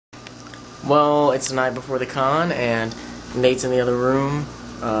Well, it's the night before the con, and Nate's in the other room,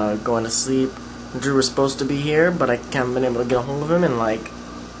 going to sleep. Drew was supposed to be here, but I haven't been able to get a hold of him in like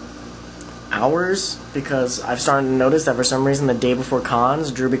hours, because I've started to notice that for some reason the day before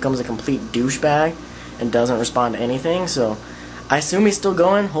cons, Drew becomes a complete douchebag and doesn't respond to anything, so I assume he's still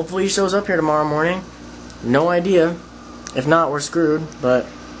going. Hopefully he shows up here tomorrow morning. No idea. If not, we're screwed, but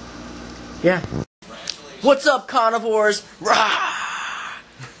yeah. What's up, carnivores? Rah!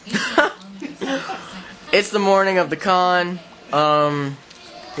 It's the morning of the con.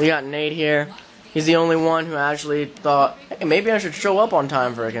 We got Nate here. He's the only one who actually thought, hey, maybe I should show up on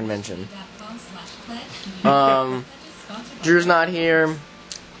time for a convention. Drew's not here.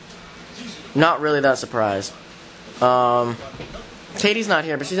 Not really that surprised. Katie's not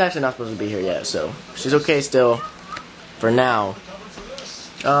here, but she's actually not supposed to be here yet, so she's okay still for now.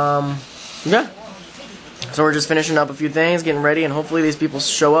 Yeah. So we're just finishing up a few things, getting ready, and hopefully these people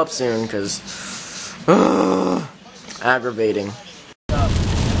show up soon, because aggravating.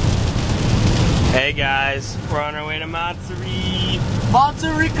 Hey guys, we're on our way to Matsuricon,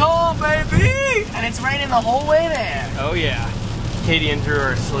 baby! And it's raining the whole way there. Oh yeah. Katie and Drew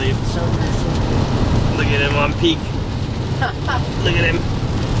are asleep. Look at him on peak. Look at him.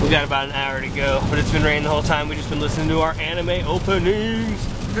 We got about an hour to go, but it's been raining the whole time. We've just been listening to our anime openings.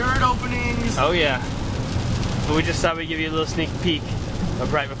 Nerd openings. Oh yeah. But we just thought we'd give you a little sneak peek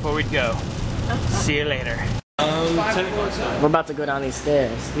of right before we'd go. See you later. 10 o'clock. We're about to go down these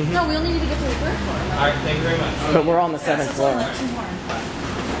stairs. No, we only need to get to the third floor. Alright, thank you very much. But we're on the 7th floor.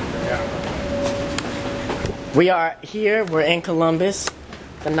 We are here. We're in Columbus.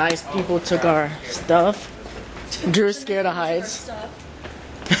 The nice people took our stuff. Drew's scared of heights. Oh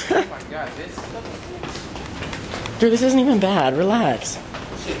my god, this Drew, this isn't even bad. Relax.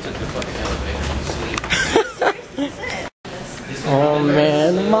 shit took the fucking elevator. Oh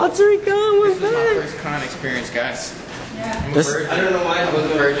man, Matsuricon was This was my back. first con experience, guys. I'm a This- virgin. I don't know why I was a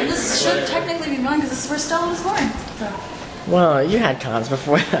virgin. This should technically be mine because this is where Stella was born. Well, you had cons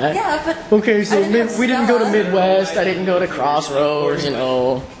before that. Yeah, but Okay, so I didn't have we didn't go to Stella. Midwest. I didn't go to Crossroads. You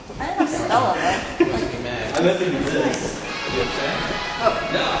know. I didn't have Stella. Be mad. I'm listening to this. You upset?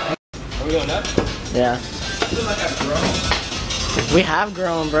 Are we going up? Yeah. I feel like I've grown. We have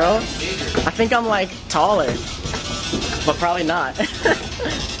grown, bro. I think I'm like taller, but probably not. Did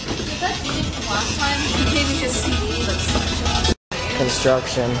that DJ from last time? He gave me his CD, but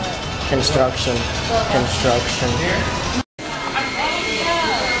Construction.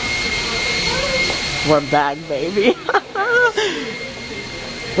 We're back, baby.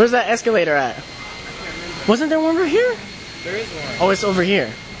 Where's that escalator at? Wasn't there one over here? There is one. Oh, it's over here.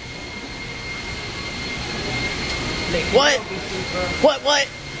 What? What?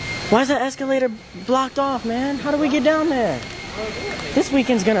 Why is that escalator blocked off, man? How do we get down there? This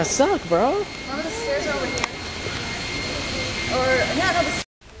weekend's gonna suck, bro. remember the stairs are over here? Or, yeah, no, the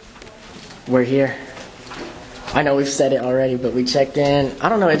We're here. I know we've said it already, but we checked in. I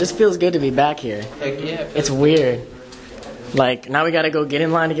don't know, it just feels good to be back here. Heck yeah. It's weird. Like, now we gotta go get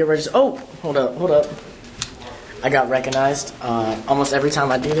in line to get registered. Oh, hold up. I got recognized. Almost every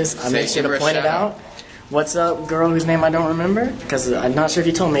time I do this, I make sure to point it out. What's up, girl whose name I don't remember? Because I'm not sure if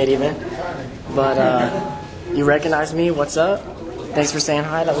you told me it even. But, you recognized me. What's up? Thanks for saying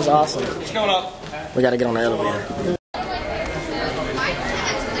hi. That was awesome. What's going on? We gotta get on the elevator.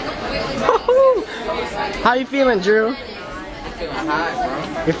 How you feeling, Drew? I'm feeling high,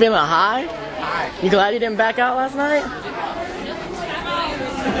 bro. You feeling high? High. You glad you didn't back out last night?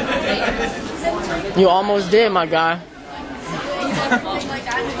 You almost did, my guy.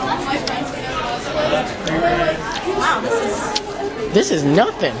 wow, This is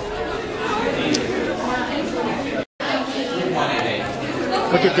nothing.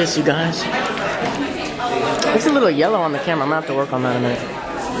 Look at this, you guys. It's a little yellow on the camera. I'm gonna have to work on that in a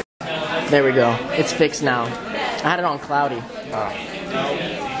minute. There we go. It's fixed now. I had it on cloudy.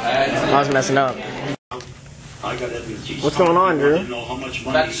 I was messing up. What's going on, Drew?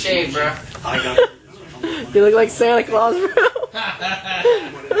 About to shave, bro. You look like Santa Claus, bro.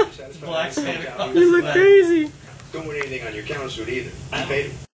 Black Santa Claus. You look crazy. Don't want anything on your counter suit either. I paid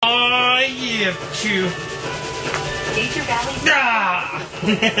him. Oh yeah, chew. Eat your belly. Ah!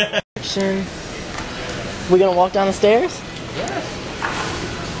 We gonna walk down the stairs? Yes.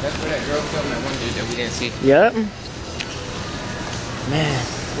 That's where that girl filmed that one dude that we didn't see. Yep. Man.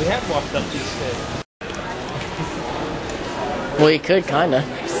 We have walked up these stairs. Well, you could, kinda.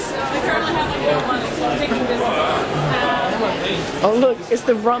 Oh, look, it's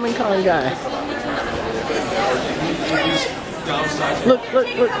the ramen con guy. Look,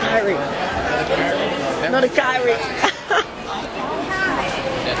 Kyrie. Another Kyrie.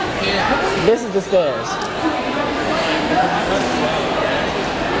 Yeah. This is the stairs.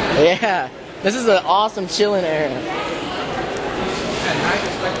 Yeah. This is an awesome chilling area.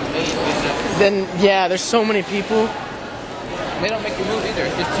 Then, yeah, there's so many people. They don't make you move either.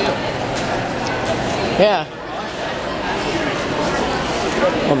 It's just chill. Yeah.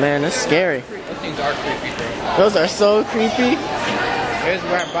 Oh man, that's scary. Those things are creepy, bro. Those are so creepy. Here's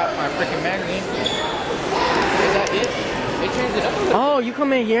where I bought my freaking magazine. Is that it? They changed it up a little. Oh, you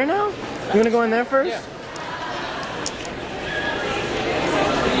come in here now? You wanna go in there first? Yeah.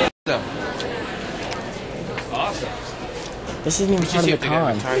 So. Awesome. This isn't even part of the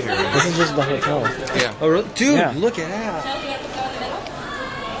con. This is just the hotel. Yeah. Oh, really? Dude, Yeah. look at that.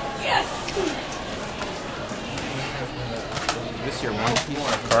 This is your One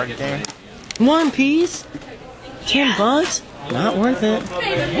Piece card game. One piece? $10? Not worth it.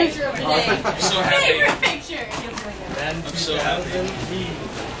 Favorite picture of the day. Favorite picture. I'm so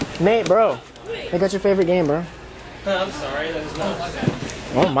happy. Nate, bro. I got your favorite game, bro. I'm sorry, that is not my bad.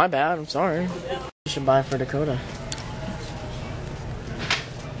 Oh, my bad. I'm sorry. You should buy for Dakota.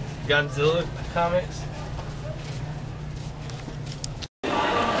 Godzilla comics. You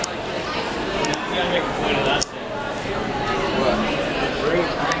gotta make a point of that.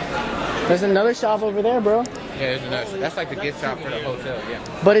 There's another shop over there, bro. Yeah, there's another. That's like the gift shop for the hotel, yeah.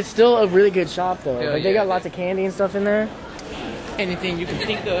 But it's still a really good shop, though. Hell Like, they yeah. got lots of candy and stuff in there. Anything you can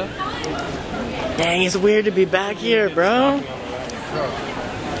think of. Dang, it's weird to be back here, bro.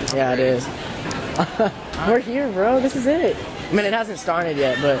 Yeah, it is. We're here, bro. This is it. I mean, it hasn't started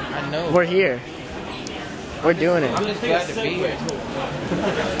yet, but I know. we're here. We're doing I'm it. just glad to be here.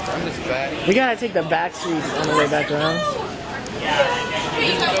 I'm just glad. We gotta take the back streets on the way back around.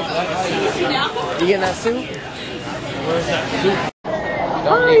 You getting that soup? Where's that?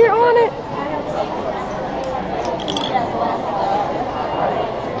 Oh, you're on it.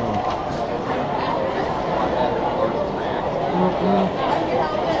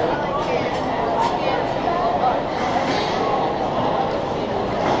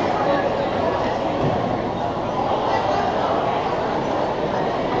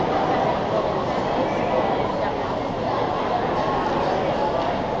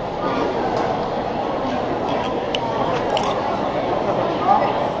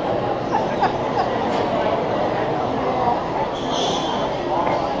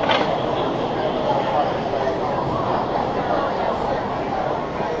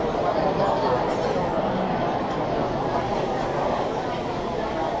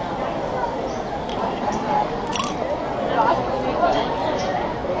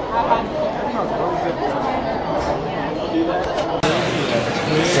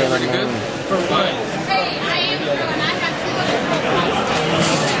 Pretty good. For what?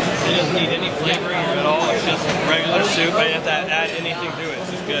 It doesn't need any flavoring at all. It's just regular soup. I didn't have to add anything to it.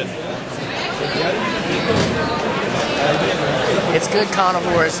 It's just good. It's good,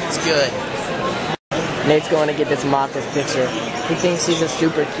 carnivores. It's good. Nate's going to get this Maka's picture. He thinks he's a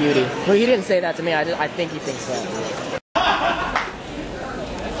super cutie. Well, he didn't say that to me. I think he thinks that.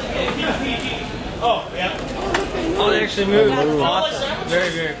 Oh, yeah. Oh, they actually moved. Awesome. Very,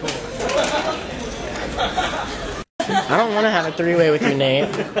 very cool. I don't want to have a three-way with you, Nate.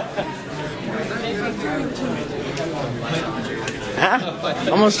 Ah,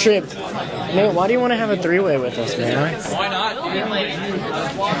 almost tripped. Nate, why do you want to have a three-way with us, man? Why not? Oh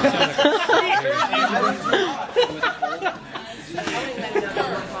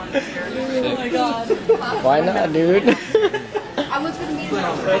my god. Why not, dude? I was gonna meet him. Oh,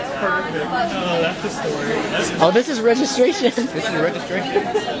 that's the story. Oh, this is registration. This is registration.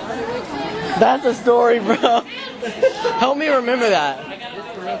 That's a story, bro. Help me remember that. Oh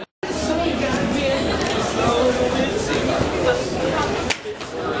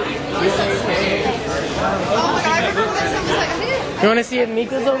my god, I remember when someone was like, hey. You want to see if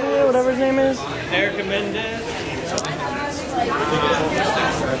Mika's over here, whatever his name is? Erica Mendez.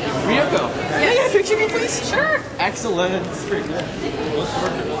 Ryoko. Yeah, picture me please? Sure. Excellent. It's pretty good.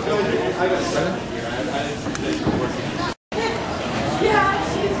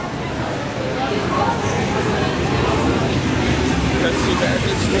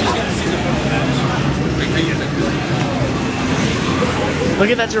 Look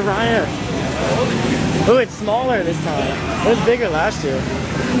at that Jiraiya. Oh, it's smaller this time. It was bigger last year.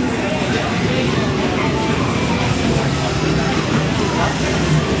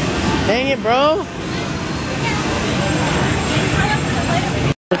 Dang it, bro.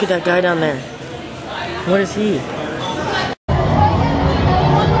 Look at that guy down there. What is he?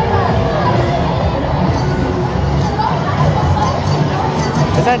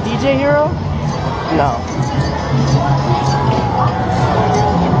 Is that DJ Hero? No.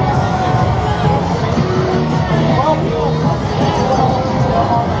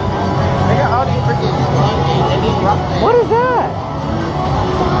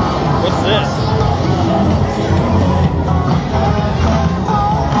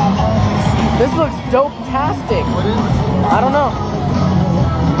 This looks dope-tastic. What is it? I don't know.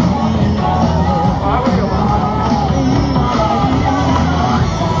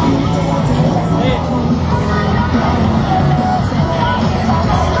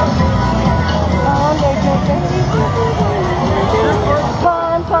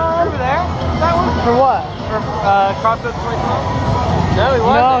 Over there? That one? For what? For Crossroads 2012? No, he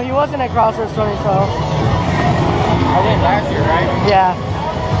wasn't. No, he wasn't at Crossroads 2012. I went last year, right? Yeah.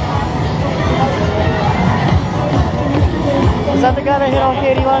 Is that the guy that hit on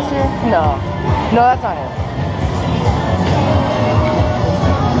Katie last year? No. No, that's not him.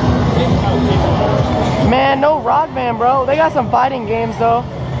 Man, no Rock Band, bro. They got some fighting games, though.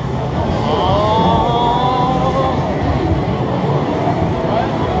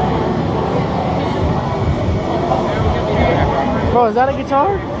 Bro, is that a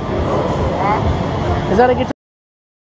guitar? Is that a guitar?